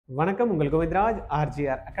வணக்கம், உங்கள் Govindaraj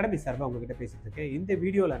RGR academy சார்பாக உங்ககிட்ட பேசிட்டு இருக்கேன். இந்த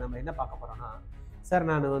வீடியோவில் நம்ம என்ன பார்க்க போகிறோம்னா, சார்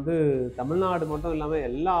நான் வந்து தமிழ்நாடு மட்டும் இல்லாமல்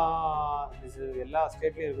எல்லா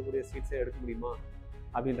ஸ்டேட்லேயும் இருக்கக்கூடிய சீட்ஸை எடுக்க முடியுமா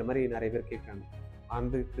அப்படின்ற மாதிரி நிறைய பேர் கேட்குறாங்க.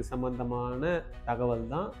 அதுக்கு சம்பந்தமான தகவல்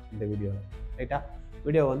தான் இந்த வீடியோ. ரைட்டா?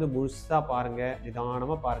 வீடியோ வந்து முழுசாக பாருங்கள்,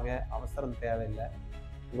 நிதானமாக பாருங்கள், அவசரம் தேவையில்லை.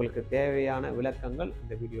 உங்களுக்கு தேவையான விளக்கங்கள்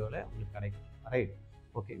இந்த வீடியோவில் உங்களுக்கு கிடைக்கும். ரைட்?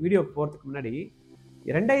 ஓகே, வீடியோக்கு போகிறதுக்கு முன்னாடி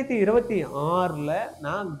 2026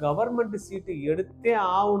 நான் கவர்மெண்ட் சீட்டு எடுத்தே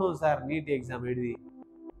ஆகணும் சார், நீட் எக்ஸாம் எழுதி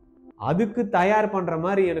அதுக்கு தயார் பண்ற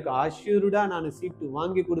மாதிரி எனக்கு அஷ்யூர்டா நான் சீட்டு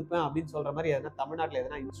வாங்கி கொடுப்பேன் அப்படின்னு சொல்ற மாதிரி எதனா தமிழ்நாட்டில்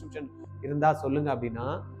எதனா இன்ஸ்டிடியூஷன் இருந்தா சொல்லுங்க அப்படின்னா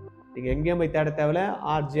நீங்க எங்கேயும் போய் தேட தேவையில்ல.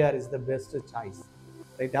 RGR is the best choice.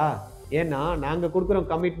 ரைட்டா? ஏன்னா நாங்க கொடுக்குறோம்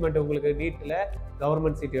கமிட்மெண்ட், உங்களுக்கு நீட்ல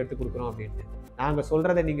கவர்மெண்ட் சீட் எடுத்து கொடுக்குறோம் அப்படின்னு. நாங்கள்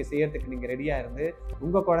சொல்கிறத நீங்கள் செய்யறதுக்கு நீங்கள் ரெடியாக இருந்து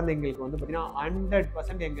உங்கள் குழந்தைங்களுக்கு வந்து பார்த்தீங்கன்னா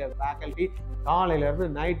 100% எங்கள் ஃபேக்கல்ட்டி காலையிலேருந்து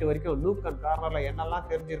நைட்டு வரைக்கும் நூக் அண்ட் கார்னரில் என்னெல்லாம்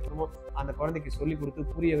தெரிஞ்சிருக்கணுமோ அந்த குழந்தைக்கு சொல்லி கொடுத்து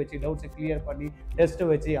புரிய வச்சு டவுட்ஸை கிளியர் பண்ணி டெஸ்ட்டை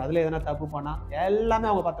வச்சு அதில் எதனா தப்பு பண்ணால் எல்லாமே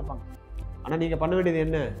அவங்க பார்த்துப்பாங்க. ஆனால் நீங்கள் பண்ண வேண்டியது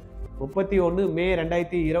என்ன? 31 மே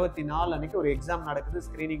 2024 அன்னைக்கு ஒரு எக்ஸாம் நடக்குது,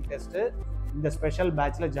 ஸ்க்ரீனிங் டெஸ்ட்டு. இந்த ஸ்பெஷல்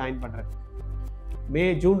பேட்சில் ஜாயின் பண்ணுறது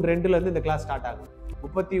ஜூன் 2 இந்த கிளாஸ் ஸ்டார்ட் ஆகும்.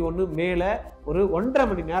 31 மேல ஒரு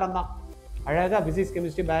 1.5 மணி நேரம் தான். அழகாக physics,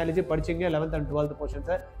 chemistry, biology படிச்சிங்க. 11th and 12th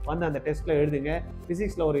போர்ஷன்ஸை வந்து அந்த டெஸ்ட்டில் எழுதுங்க.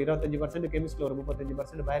 ஃபிசிக்ஸில் ஒரு 25%, கெமிஸ்ட்ரியில் ஒரு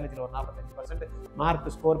 35%, பயாலஜியில் ஒரு 45% மார்க்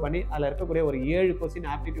ஸ்கோர் பண்ணி அதில் இருக்கக்கூடிய ஒரு 7 கொஸ்டின்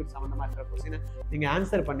ஆப்டிடியூட் சம்மந்தமாக இருக்கிற கொஸ்டினை நீங்கள்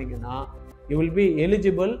ஆன்சர் பண்ணிங்கன்னா you will be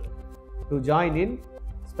eligible to join in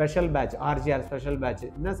special batch, RGR special batch.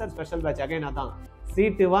 என்ன சார் ஸ்பெஷல் பேட்ச்? அகைன் அதான்,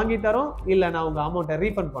 சீட்டு வாங்கி தரோம், இல்லை நான் உங்கள் அமௌண்ட்டை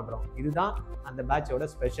ரீஃபண்ட் பண்ணுறோம். இதுதான் அந்த பேட்சோட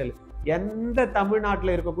ஸ்பெஷல். எந்த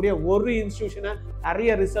தமிழ்நாட்டில் இருக்கக்கூடிய ஒரு இன்ஸ்டிடியூஷனை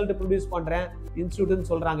நிறைய ரிசல்ட் ப்ரொடியூஸ் பண்ணுறேன் இன்ஸ்டியூட்னு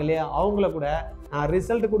சொல்கிறாங்க இல்லையா, அவங்கள கூட நான்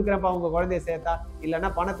ரிசல்ட் கொடுக்குறேன்ப்பா உங்கள் குழந்தைய சேர்த்தா, இல்லைன்னா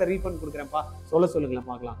பணத்தை ரீஃபண்ட் கொடுக்குறேன்ப்பா சொல்லுங்களேன்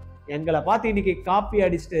பார்க்கலாம். எங்களை பார்த்து இன்னைக்கு காப்பி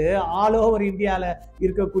அடிச்சுட்டு ஆல் ஓவர் இந்தியாவில்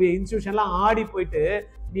இருக்கக்கூடிய இன்ஸ்டிடியூஷன்லாம் ஆடி போயிட்டு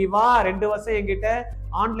நீ வா 2 வருஷம் என்கிட்ட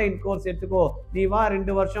ஆன்லைன் கோர்ஸ் எடுத்துக்கோ, நீ வா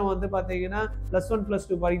 2 வருஷம் வந்து பார்த்தீங்கன்னா +1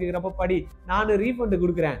 +2 படிக்கிறப்ப படி, நான் ரீஃபண்ட்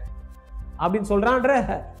கொடுக்குறேன் அப்படின்னு சொல்றான்ற.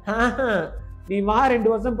 நீ வா 2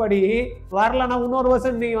 வருஷம் படி, வரலன்னா இன்னொரு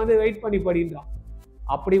வருஷம் நீ வந்து வெயிட் பண்ணி படின்றான்.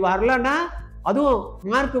 அப்படி வரலன்னா அதுவும்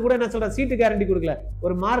மார்க்கு கூட என்ன சொல்ற, சீட்டு கேரண்டி கொடுக்கல,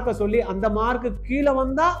 ஒரு மார்க்கை சொல்லி அந்த மார்க்கு கீழே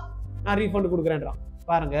வந்தா நான் ரீஃபண்ட் கொடுக்குறேன்றான்.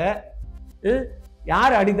 பாருங்க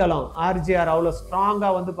யார் அடித்தளம்? ஆர்ஜிஆர் அவ்வளோ ஸ்ட்ராங்கா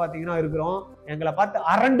வந்து பாத்தீங்கன்னா இருக்கிறோம். எங்களை பார்த்து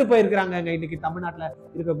அரண்டு போயிருக்கிறாங்க இன்னைக்கு தமிழ்நாட்டில்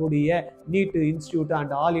இருக்கக்கூடிய நீட் இன்ஸ்டிடியூட்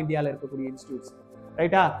அண்ட் ஆல் இந்தியாவில் இருக்கக்கூடிய இன்ஸ்டிடியூட்ஸ்.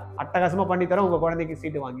 ரைட்டா? அட்டகாசமா பண்ணி தரோம், உங்க குழந்தைக்கு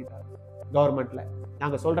சீட்டு வாங்கி தரோம் கவர்மெண்ட்ல.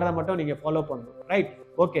 நாங்க சொல்றதை மட்டும் நீங்க ஃபாலோ பண்ணணும். ரைட்?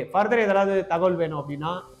 ஓகே, ஃபர்தர் ஏதாவது தகவல் வேணும்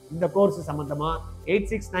அப்படின்னா இந்த கோர்ஸ் சம்பந்தமா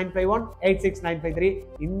 86951 86953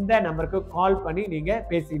 இந்த நம்பருக்கு கால் பண்ணி நீங்க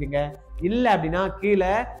பேசிடுங்க. இல்ல அப்படின்னா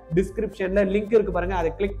கீழே டிஸ்கிரிப்ஷன்ல லிங்க் இருக்கு பாருங்க,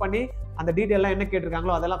 அதை கிளிக் பண்ணி அந்த டீடைல்லாம் என்ன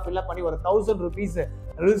கேட்டிருக்காங்களோ அதெல்லாம் ஃபில் பண்ணி ஒரு 1000 rupees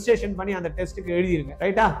ரெஜிஸ்ட்ரேஷன் பண்ணி அந்த டெஸ்ட்டுக்கு எழுதிருங்க.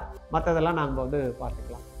 ரைட்டா? மற்றதெல்லாம் நாங்க வந்து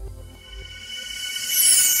பார்த்துக்கலாம்.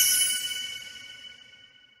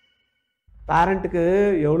 பேரண்ட்டுக்கு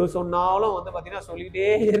எவ்வளவு சொன்னாலும் வந்து பாத்தீங்கன்னா சொல்லிட்டே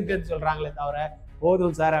இருக்குன்னு சொல்றாங்களே தவிர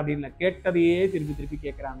போதும் சார் அப்படின்னு கேட்டதையே திருப்பி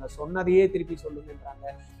கேட்கறாங்க, சொன்னதையே திருப்பி சொல்லுங்கன்றாங்க.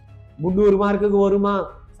 300 மார்க்குக்கு வருமா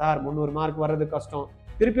சார்? 300 மார்க் வர்றது கஷ்டம்.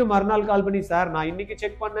 திருப்பி மறுநாள் கால் பண்ணி சார் நான் இன்னைக்கு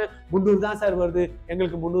செக் பண்ண 300 தான் சார் வருது,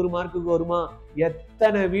 எங்களுக்கு 300 மார்க்குக்கு வருமா?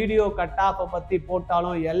 எத்தனை வீடியோ கட் ஆஃபை பத்தி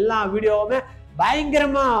போட்டாலும் எல்லா வீடியோவுமே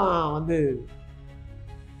பயங்கரமா வந்து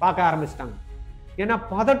பார்க்க ஆரம்பிச்சிட்டாங்க. ஏன்னா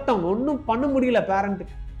பதட்டம், ஒன்றும் பண்ண முடியல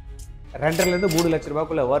பேரண்ட்டுக்கு. 2 to 3 லட்சம்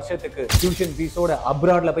ரூபாய்க்குள்ள வருஷத்துக்கு டியூஷன் ஃபீஸோட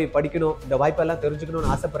அப்ராட்ல போய் படிக்கணும், இந்த வாய்ப்பெல்லாம் தெரிஞ்சுக்கணும்னு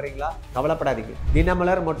ஆசைப்படுறீங்களா? கவலைப்படாதீங்க.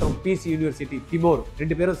 தினமலர் மற்றும் பிசி யூனிவர்சிட்டி திமோர்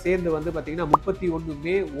 2 பேரும் சேர்ந்து வந்து பாத்தீங்கன்னா 31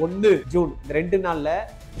 மே 1 ஜூன் இந்த 2 நாள்ல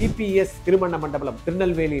டிபிஎஸ் திருமண மண்டபம்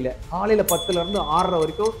திருநெல்வேலியில காலையில 10 to 6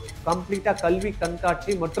 வரைக்கும் கம்ப்ளீட்டா கல்வி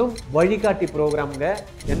கண்காட்சி மற்றும் வழிகாட்டி ப்ரோக்ராம்ங்க.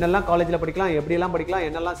 என்னெல்லாம் காலேஜ்ல படிக்கலாம், எப்படி எல்லாம் படிக்கலாம்,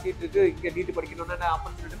 என்னெல்லாம் சீட் இருக்கு, இங்க நீட் படிக்கணும்னா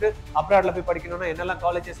ஆப்பர்ச்சுனிட்டி இருக்கு, அப்ராட்ல போய் படிக்கணும்னா என்னெல்லாம்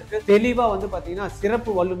காலேஜஸ் இருக்கு, தெளிவா வந்து பாத்தீங்கன்னா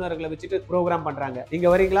சிறப்பு வல்லுநர்களை வச்சுட்டு ப்ரோக்ராம் பண்றாங்க. நீங்க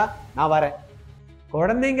வரீங்களா? நான் வரேன்.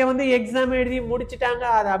 குழந்தைங்க வந்து எக்ஸாம் எழுதி முடிச்சுட்டாங்க,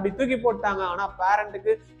 அதை அப்படி தூக்கி போட்டாங்க. ஆனா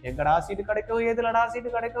பேரண்ட்டுக்கு எங்கடா சீட்டு கிடைக்கும், எதுலடா சீட்டு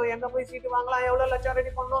கிடைக்கும், எங்க போய் சீட்டு வாங்கலாம், எவ்வளவு லட்சம்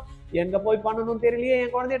ரெடி பண்ணணும், எங்க போய் பண்ணணும்னு தெரியலையே,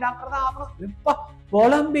 என் குழந்தைய டாக்டர் தான் ஆகணும், இப்ப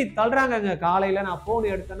புலம்பி தள்ளுறாங்க. காலையில நான்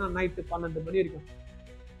போன் எடுத்தேன்னா நைட்டு 12 மணி வரைக்கும்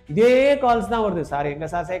இதே கால்ஸ் தான் வருது. சார் எங்க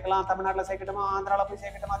சார் சேர்க்கலாம், தமிழ்நாட்டில் சேர்க்கட்டுமா, ஆந்திரால போய்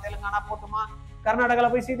சேர்க்கட்டுமா, தெலுங்கானா போட்டுமா, கர்நாடகால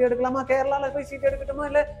போய் சீட் எடுக்கலாமா, கேரளால போய் சீட் எடுக்கட்டுமா,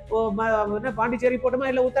 இல்ல பாண்டிச்சேரி போட்டுமா,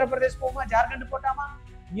 இல்ல உத்தரப்பிரதேஷ் போகுமா, ஜார்க்கண்ட் போட்டாமா,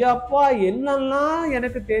 எப்பா என்னெல்லாம்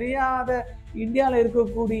எனக்கு தெரியாத இந்தியாவில்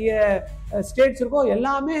இருக்கக்கூடிய ஸ்டேட்ஸ் இருக்கோ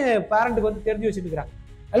எல்லாமே பேரண்ட்டுக்கு வந்து தெரிஞ்சு வச்சுட்டு இருக்காங்க.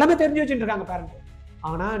 எல்லாமே தெரிஞ்சு வச்சுட்டு இருக்காங்க பேரண்ட்.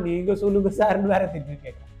 ஆனா நீங்க சொல்லுங்க சார்னு வேற திருப்பி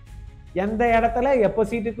கேட்கலாம். எந்த இடத்துல எப்போ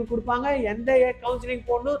சீட்டுக்கு கொடுப்பாங்க, எந்த கவுன்சிலிங்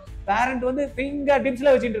போடணும், பேரண்ட் வந்து ஃபிங்கர்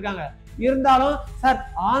டிப்ஸ்ல வச்சுட்டு இருக்காங்க. இருந்தாலும் சார்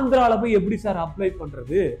ஆந்திரால போய் எப்படி சார் அப்ளை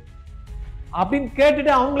பண்றது அப்படின்னு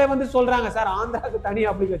கேட்டுட்டு அவங்களே வந்து சொல்றாங்க, சார் ஆந்திராவுக்கு தனி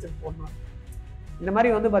அப்ளிகேஷன் போடணும். இந்த மாதிரி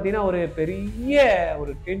வந்து பாத்தீங்கன்னா ஒரு பெரிய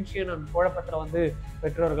ஒரு டென்ஷன் அண்ட் குழப்பத்துல வந்து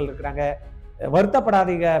பெற்றோர்கள் இருக்கிறாங்க.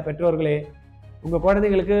 வருத்தப்படாதீங்க பெற்றோர்களே, உங்க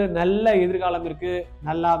குழந்தைங்களுக்கு நல்ல எதிர்காலம் இருக்கு,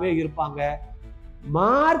 நல்லாவே இருப்பாங்க.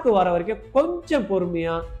 மார்க் வர வரைக்கும் கொஞ்சம்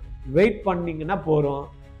பொறுமையா வெயிட் பண்ணீங்கன்னா போறோம்.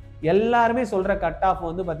 எல்லாருமே சொல்ற கட் ஆஃப்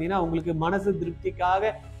வந்து பாத்தீங்கன்னா உங்களுக்கு மனசு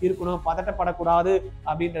திருப்திக்காக இருக்கணும், பதட்டப்படக்கூடாது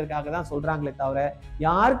அப்படின்றதுக்காக தான் சொல்றாங்களே தவிர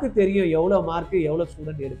யாருக்கு தெரியும் எவ்வளவு மார்க் எவ்வளவு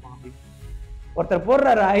ஸ்டூடெண்ட் எடுப்பான் அப்படின்னு. ஒருத்தர்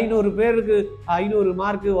போடுறாரு 500 பேருக்கு 500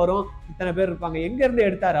 மார்க் வரும், இத்தனை பேர் இருப்பாங்க, எங்க இருந்து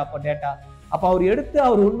எடுத்தாரு அப்ப டேட்டா? அப்ப அவர் எடுத்து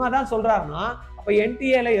அவர் உண்மைதான் சொல்றாருன்னா அப்ப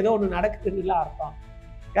என்டிஏல ஏதோ ஒண்ணு நடக்குதுன்னு அர்த்தம்.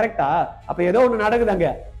 கரெக்டா? அப்ப ஏதோ ஒண்ணு நடக்குதாங்க.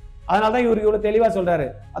 அதனாலதான் இவரு இவ்வளவு தெளிவா சொல்றாரு.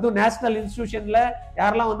 அதுவும் நேஷனல் இன்ஸ்டிடியூஷன்ல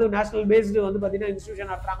யாரெல்லாம் வந்து நேஷனல் பேஸ்டு வந்து பாத்தீங்கன்னா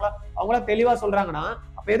இன்ஸ்டிடியூஷன் நடத்துறாங்களோ அவங்களாம் தெளிவா சொல்றாங்கன்னா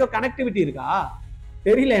அப்ப ஏதோ கனெக்டிவிட்டி இருக்கா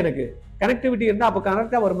தெரியல எனக்கு. கனெக்டிவிட்டி இருந்தா அப்ப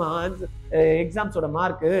கரெக்டா வருமா எக்ஸாம்ஸோட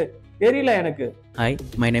மார்க்? தெரியல எனக்கு. Hi,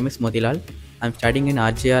 my name is Motilal. I'm studying in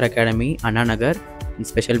RGR Academy, Anna Nagar, in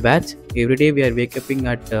special batch. Every day we are waking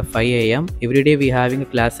up at 5 a.m. Every day we are having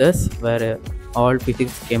classes where all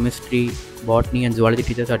physics, chemistry, botany and zoology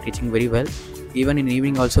teachers are teaching very well. Even in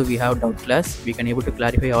evening also we have doubt class. We can able to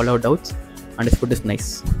clarify all our doubts and the food is nice.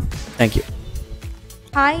 Thank you.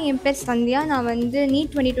 Hi, என் பேர் சந்தியா. நான் வந்து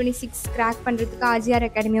NEET 2026 crack பண்ணுறதுக்கு RGR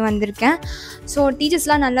academy வந்திருக்கேன். So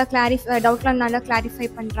டீச்சர்ஸ்லாம் நல்லா டவுட்லாம் நல்லா clarify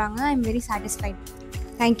பண்ணுறாங்க. I am very satisfied.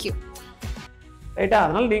 Thank you. ரைட்டா?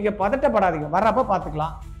 அதனால நீங்க பதட்டப்படாதீங்க, வர்றப்ப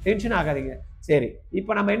பார்த்துக்கலாம், டென்ஷன் ஆகாதீங்க. சரி,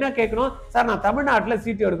 இப்போ நம்ம என்ன கேட்கணும்? சார் நான் தமிழ்நாட்டில்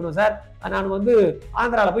சீட்டு எடுக்கணும் சார், நான் வந்து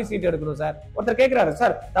ஆந்திராவில் போய் சீட்டு எடுக்கணும் சார். ஒருத்தர் கேட்குறாரு,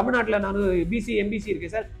 சார் தமிழ்நாட்டில் நான் பிசி எம்பிசி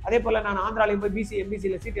இருக்கேன் சார், அதே போல் நான் ஆந்திராலையும் போய் பிசி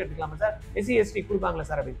எம்பிசியில் சீட்டு எடுத்துக்கலாமா சார், எஸ்சி எஸ்டி கொடுப்பாங்களா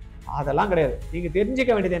சார் அப்படின்னு? அதெல்லாம் கிடையாது. நீங்கள்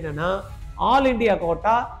தெரிஞ்சுக்க வேண்டியது என்னன்னா all India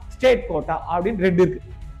quota, state quota அப்படின்னு 2 இருக்கு.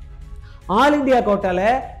 ஆல் இண்டியா கோட்டால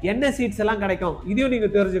என்ன சீட்ஸ் எல்லாம் கிடைக்கும் இதையும் நீங்க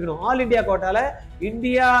தெரிஞ்சுக்கணும். ஆல் இண்டியா கோட்டால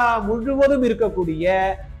இந்தியா முழுவதும் இருக்கக்கூடிய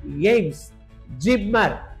எய்ம்ஸ்,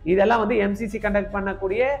 ஜிப்மர் இதெல்லாம் வந்து எம்சிசி கண்டக்ட்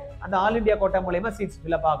பண்ணக்கூடிய அந்த ஆல் இண்டியா கோட்டா மூலமா சீட்ஸ்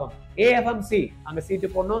ஃபில்அப் ஆகும். ஏஎஃப்எம்சி அங்க சீட்டு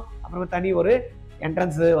போடணும். அப்புறமா தனி ஒரு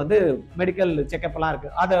என்ட்ரன்ஸ் வந்து மெடிக்கல் செக்அப் எல்லாம்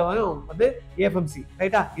இருக்கு, அதை வந்து ஏஎஃப்எம்சி.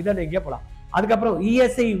 ரைட்டா? இதை நீங்க போலாம். அதுக்கப்புறம்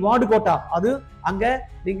இஎஸ்ஐ வார்டு கோட்டா, அது அங்க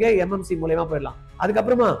நீங்க எம்எம்சி மூலமா போயிடலாம்.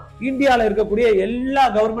 அதுக்கப்புறமா இந்தியாவில் இருக்கக்கூடிய எல்லா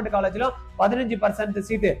கவர்மெண்ட் காலேஜ்லும் 15%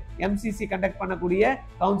 சீட்டு எம்சிசி கண்டக்ட் பண்ணக்கூடிய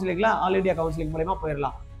கவுன்சிலிங்ல ஆல் இண்டியா கவுன்சிலிங் மூலமா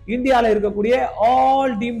போயிடலாம். இந்தியாவில் இருக்கக்கூடிய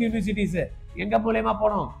ஆல் டீம்டு யூனிவர்சிட்டிஸ் எங்க மூலமா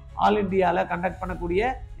போனோம்? ஆல் இண்டியால கண்டக்ட்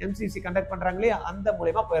பண்ணக்கூடிய எம்சிசி கண்டக்ட் பண்றாங்களே அந்த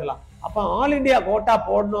மூலமா போயிடலாம். அப்ப ஆல் இண்டியா கோட்டா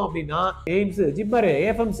போடணும் அப்படின்னா AIIMS, JIPMER,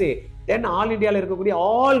 AFMC, then all இண்டியால இருக்கக்கூடிய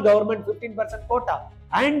all government 15% quota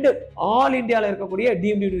and all இண்டியால இருக்கக்கூடிய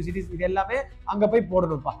டீம்டு யூனிவர்சிட்டிஸ் இது எல்லாமே அங்க போய்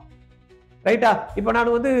போடணும்ப்பா. ரைட்டா? இப்ப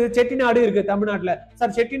நான் வந்து செட்டிநாடு இருக்கு தமிழ்நாட்டுல,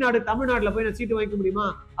 சார் செட்டிநாடு தமிழ்நாட்டுல போய் நான் சீட்டு வாங்கிக்க முடியுமா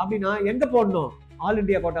அப்படின்னா எங்க போடணும்? ஆல்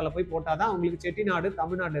இண்டியா கோட்டால போய் போட்டாதான் உங்களுக்கு செட்டிநாடு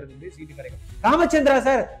தமிழ்நாடுல இருந்து சீட்டு கிடைக்கும். ராமச்சந்திரா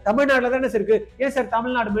சார் தமிழ்நாடுல தானே இருக்கு, ஏன் சார்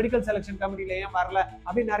தமிழ்நாடு மெடிக்கல் செலக்ஷன் கமிட்டில ஏன் வரல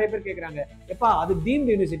அப்படின்னு நிறைய பேர் கேட்கறாங்க. எப்பா அது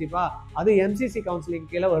டீம்டு யூனிவர்சிட்டிப்பா, அது எம்சிசி கவுன்சிலிங்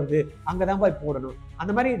கீழே வருது, அங்கதான் போய் போடணும்.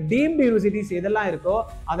 அந்த மாதிரி டீம்டு யூனிவர்சிட்டிஸ் எதெல்லாம் இருக்கோ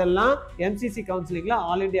அதெல்லாம் எம்சிசி கவுன்சிலிங்ல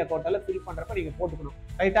ஆல் இண்டியா கோட்டால ஃபில் பண்றப்ப நீங்க போட்டுக்கணும்.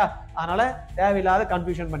 ரைட்டா? அதனால தேவையில்லாத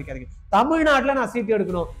கன்ஃபியூஷன் பண்ணிக்காதீங்க. தமிழ்நாட்டுல நான் சீட்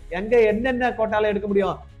எடுக்கணும், எங்க என்னென்ன கோட்டால எடுக்க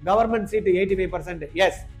முடியும்? Government seat 85%,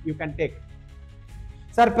 S you can take.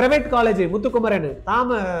 Sir private college Muthukumaran,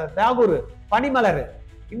 Tagore, பனிமலர்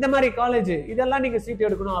இந்த மாதிரி காலேஜ் இதெல்லாம் நீங்க சீட்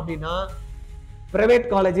எடுக்கணும் அப்படின்னா பிரைவேட்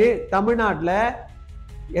காலேஜ் தமிழ்நாட்டுல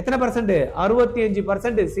எத்தனை பர்சன்ட்?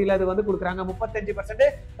 65% சிலது வந்து கொடுக்குறாங்க, 35%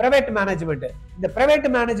 பிரைவேட் மேனேஜ்மெண்ட். இந்த பிரைவேட்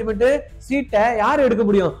மேனேஜ்மெண்ட் சீட்டை யார் எடுக்க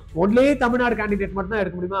முடியும்? ஒன்லி தமிழ்நாடு கேண்டிடேட் மட்டும் தான்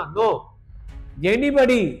எடுக்க முடியுமா? நோ,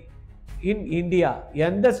 எனிபடி இன் இந்தியா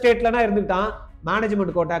எந்த ஸ்டேட்லனா இருந்துட்டான்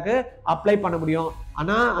மேனேஜ்மெண்ட் கோட்டாக்கு அப்ளை பண்ண முடியும்.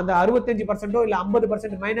 ஆனா அந்த 65% இல்ல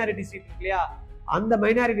 50% மைனாரிட்டி சீட் இருக்கு இல்லையா, அந்த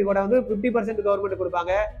மைனாரிட்டி கோட்டா வந்து 50% கவர்மெண்ட்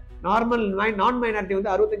கொடுப்பாங்க. நார்மல் நான் மைனாரிட்டி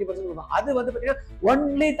வந்து 65% கொடுப்பாங்க. அது வந்து பாத்தீங்கன்னா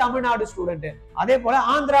ஒன்லி தமிழ்நாடு ஸ்டூடெண்ட். அதே போல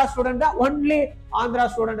ஆந்திரா ஸ்டூடெண்ட் தான், ஒன்லி ஆந்திரா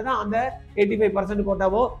ஸ்டூடெண்ட் தான் அந்த 85%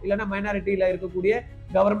 கோட்டாவோ இல்லைன்னா மைனாரிட்டியில இருக்கக்கூடிய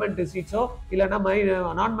கவர்மெண்ட் சீட்ஸோ இல்லைன்னா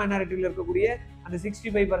நான் மைனாரிட்டியில இருக்கக்கூடிய அந்த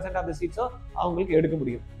 65% ஆஃப் த சீட்ஸோ அவங்களுக்கு எடுக்க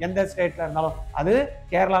முடியும். எந்த ஸ்டேட்ல இருந்தாலும், அது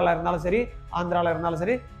கேரளால இருந்தாலும் சரி, ஆந்திரால இருந்தாலும்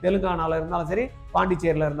சரி, தெலுங்கானால இருந்தாலும் சரி,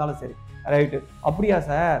 பாண்டிச்சேரியில இருந்தாலும் சரி. ரைட்டு? அப்படியா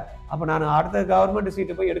சார், அப்ப நான் அடுத்த கவர்மெண்ட்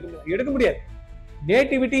சீட்டு போய் எடுக்க முடியாது.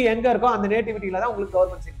 நேட்டிவிட்டி எங்க இருக்கோ அந்த நேட்டிவிட்டியில தான் உங்களுக்கு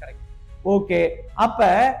கவர்மெண்ட் சீட் கிடைக்கும். ஓகே, அப்ப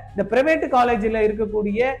இந்த பிரைவேட் காலேஜ்ல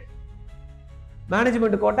இருக்கக்கூடிய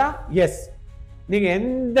மேனேஜ்மெண்ட் கோட்டா எஸ், நீங்க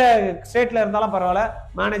எந்த ஸ்டேட்ல இருந்தாலும் பரவாயில்ல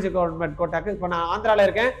மேனேஜ்மெண்ட் கோட்டாக்கு. இப்ப நான் ஆந்திரால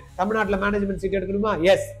இருக்கேன், தமிழ்நாட்டுல மேனேஜ்மெண்ட் சீட் எடுக்கணுமா?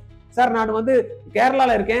 எஸ். சார் நான் வந்து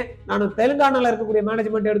கேரளால இருக்கேன், நான் தெலுங்கானால இருக்கக்கூடிய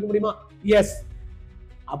மேனேஜ்மெண்ட் எடுக்க முடியுமா? எஸ்.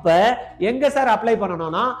 அப்ப எங்க சார் அப்ளை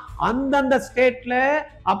பண்ணணும்னா அந்தந்த ஸ்டேட்ல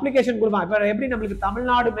அப்ளிகேஷன் கொடுப்பாங்க. இப்ப எப்படி நம்மளுக்கு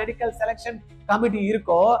தமிழ்நாடு மெடிக்கல் செலக்ஷன் கமிட்டி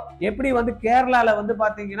இருக்கோ, எப்படி வந்து கேரளால வந்து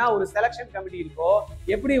பாத்தீங்கன்னா ஒரு செலக்ஷன் கமிட்டி இருக்கோ,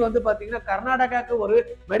 எப்படி வந்து பாத்தீங்கன்னா கர்நாடகாக்கு ஒரு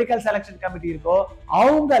மெடிக்கல் செலக்ஷன் கமிட்டி இருக்கோ,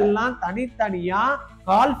 அவங்க எல்லாம் தனித்தனியா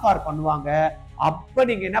கால் ஃபார் பண்ணுவாங்க. அப்ப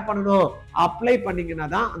நீங்க என்ன பண்ணணும், அப்ளை பண்ணீங்கன்னா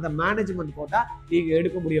தான் அந்த மேனேஜ்மெண்ட் கோட்டா நீங்க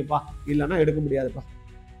எடுக்க முடியும்ப்பா, இல்லைன்னா எடுக்க முடியாதுப்பா.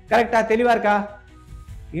 கரெக்டா? தெளிவா இருக்கா?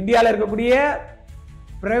 இந்தியால இருக்கக்கூடிய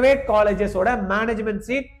பிரைவேட் காலேஜஸோட மேனேஜ்மெண்ட்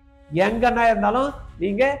சீட் எங்கன்னா இருந்தாலும்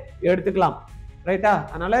நீங்க எடுத்துக்கலாம். ரைட்டா?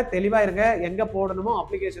 அதனால தெளிவா இருங்க. எங்க போடணுமோ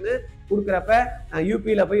அப்ளிகேஷன் கொடுக்குறப்ப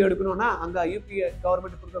யூபியில போய் எடுக்கணும்னா அங்க யூபி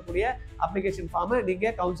கவர்மெண்ட் கொடுக்கக்கூடிய அப்ளிகேஷன் ஃபார்ம் நீங்க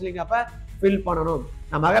கவுன்சிலிங் அப்ப ஃபில் பண்ணணும்.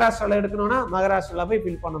 நான் மகாராஷ்டிரால எடுக்கணும்னா மகாராஷ்டிரால போய்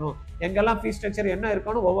ஃபில் பண்ணணும். எங்கெல்லாம் ஃபீஸ் ஸ்ட்ரக்சர் என்ன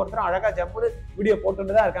இருக்கணும் ஒவ்வொருத்தரும் அழகா ஜம்முன்னு வீடியோ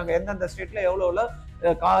போட்டுட்டு தான் இருக்காங்க. எந்தெந்த ஸ்டேட்ல எவ்வளோ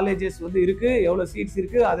காலேஜஸ் வந்து இருக்கு, எவ்வளவு சீட்ஸ்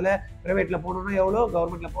இருக்கு, அதுல பிரைவேட்ல போனோம்னா எவ்வளோ,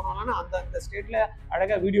 கவர்மெண்ட்ல போனோம்னா அந்த ஸ்டேட்ல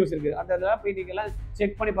அழகா வீடியோஸ் இருக்கு. அந்த இதெல்லாம் போய் நீங்க எல்லாம்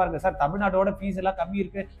செக் பண்ணி பாருங்க. சார் தமிழ்நாட்டோட ஃபீஸ் எல்லாம் கம்மி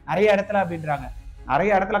இருக்கு நிறைய இடத்துல அப்படின்றாங்க.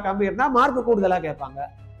 நிறைய இடத்துல கம்மி இருந்தா மார்க் கூடுதலா கேட்பாங்க.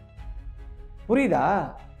 புரியுதா?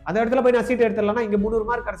 அந்த இடத்துல போய் நான் சீட் எடுத்துடலாம்னா இங்க 300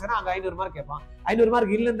 மார்க் கிடைச்சா அங்க 500 மார்க் கேட்பான். 500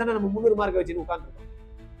 மார்க் இல்லைன்னு தானே நம்ம 300 மார்க் வச்சுன்னு உட்காந்துருக்கோம்.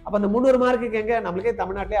 அப்ப அந்த 300 மார்க்குக்கு எங்க நம்மளுக்கே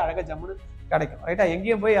தமிழ்நாட்டிலே அழகா ஜம்முன்னு கிடைக்கும். ரைட்டா?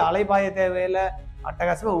 எங்கேயும் போய் அலைபாய தேவையில்லை,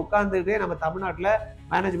 அட்டகாசமா உட்கார்ந்துட்டு நம்ம தமிழ்நாட்டுல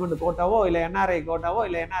மேனேஜ்மெண்ட் கோட்டாவோ இல்ல NRI கோட்டாவோ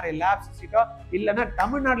இல்ல NRI லேப்ஸ் சீட்டோ இல்லைன்னா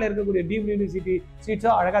தமிழ்நாட்டுல இருக்கக்கூடிய டீம்டு யூனிவர்சிட்டி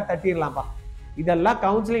சீட்ஸோ அழகா தட்டிடலாம்ப்பா. இதெல்லாம்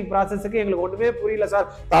கவுன்சிலிங் ப்ராசஸுக்கு எங்களுக்கு ஒண்ணுமே புரியல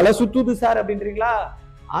சார், தலை சுத்துது சார் அப்படின்றீங்களா?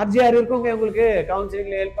 RGR இருக்குங்க உங்களுக்கு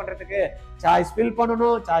கவுன்சிலிங்ல ஹெல்ப் பண்றதுக்கு. சாய்ஸ் ஃபில்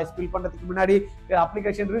பண்ணணும். சாய்ஸ் ஃபில் பண்றதுக்கு முன்னாடி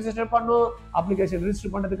அப்ளிகேஷன் ரிஜிஸ்டர் பண்ணணும். அப்ளிகேஷன்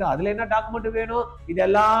ரிஜிஸ்டர் பண்றதுக்கு அதுல என்ன டாக்குமெண்ட் வேணும், இது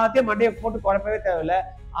எல்லாத்தையும் மண்டையை போட்டு குழப்பவே தேவையில்லை.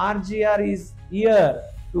 RGR is here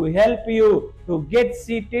to help you to get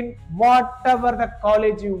seat in whatever the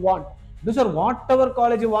college you want. இது sir whatever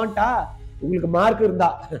college you want உங்களுக்கு மார்க்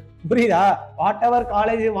இருந்தா புரியுதா? whatever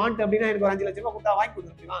college you want அப்படின்னா எனக்கு ஒரு 5 லட்சம் ரூபாய் கொடுத்தா வாங்கி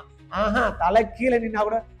கொடுத்துருக்கீங்களா? ஆஹா, தலை கீழே நின்னா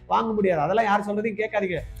கூட வாங்க முடியாது. அதெல்லாம் யார் சொல்றதையும்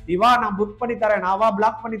கேட்காதீங்க. நீ வா, நான் புக் பண்ணி தரேன், நான் வா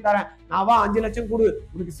பிளாக் பண்ணி தரேன், நான் வா 5 லட்சம் கொடு,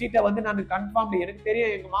 உனக்கு சீட்டை வந்து நான் கன்ஃபார்ம், எனக்கு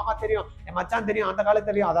தெரியும், எங்க மாமா தெரியும், என் மச்சான் தெரியும், அந்த காலம்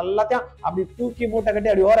தெரியும், அதெல்லாத்தையும் அப்படி தூக்கி மூட்டை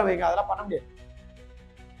கட்டி அப்படி ஓரம் வைங்க. அதெல்லாம் பண்ண முடியாது.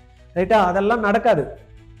 ரைட்டா? அதெல்லாம் நடக்காது.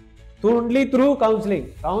 only through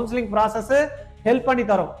counseling process help பண்ணி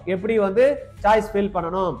தரோம். எப்படி வந்து சாய்ஸ் ஃபில்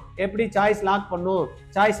பண்ணணும், எப்படி சாய்ஸ் லாக் பண்ணணும்,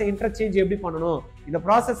 சாய்ஸ் இன்டர்சேஞ்ச் எப்படி பண்ணணும், இந்த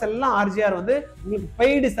ப்ராசஸ் எல்லாம் RGR வந்து உங்களுக்கு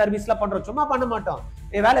பெய்டு சர்வீஸ்ல பண்றோம். சும்மா பண்ண மாட்டோம்.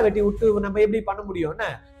 வேலை வெட்டி விட்டு நம்ம எப்படி பண்ண முடியும்னு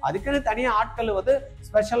அதுக்குன்னு தனியா ஆட்கள் வந்து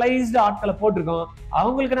ஸ்பெஷலைஸ்டு ஆட்களை போட்டிருக்கோம்.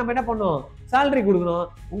 அவங்களுக்கு நம்ம என்ன பண்ணோம், சேலரி கொடுக்கணும்.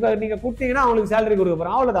 நீங்க கொடுத்தீங்கன்னா அவங்களுக்கு சேலரி கொடுக்க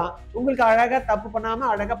போறோம். அவ்வளவுதான். உங்களுக்கு அழகா தப்பு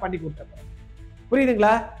பண்ணாம அழகா பண்ணி கொடுத்துறோம்.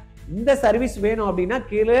 புரியுதுங்களா? இந்த சர்வீஸ் வேணும் அப்படின்னா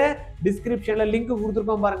கீழே டிஸ்கிரிப்ஷன்ல லிங்க்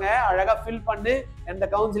கொடுத்துருக்கோம் பாருங்க, அழகா ஃபில் பண்ணு. இந்த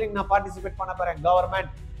கவுன்சிலிங் நான் பார்ட்டிசிபேட் பண்ண போறேன்.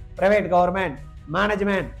 Government, private government,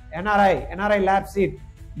 management, NRI lab seat,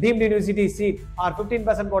 deemed university seat or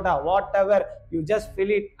 15% quota, whatever, you just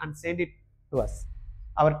fill it and send it to us.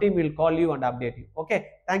 Our team will call you and update you. Okay,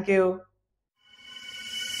 thank you.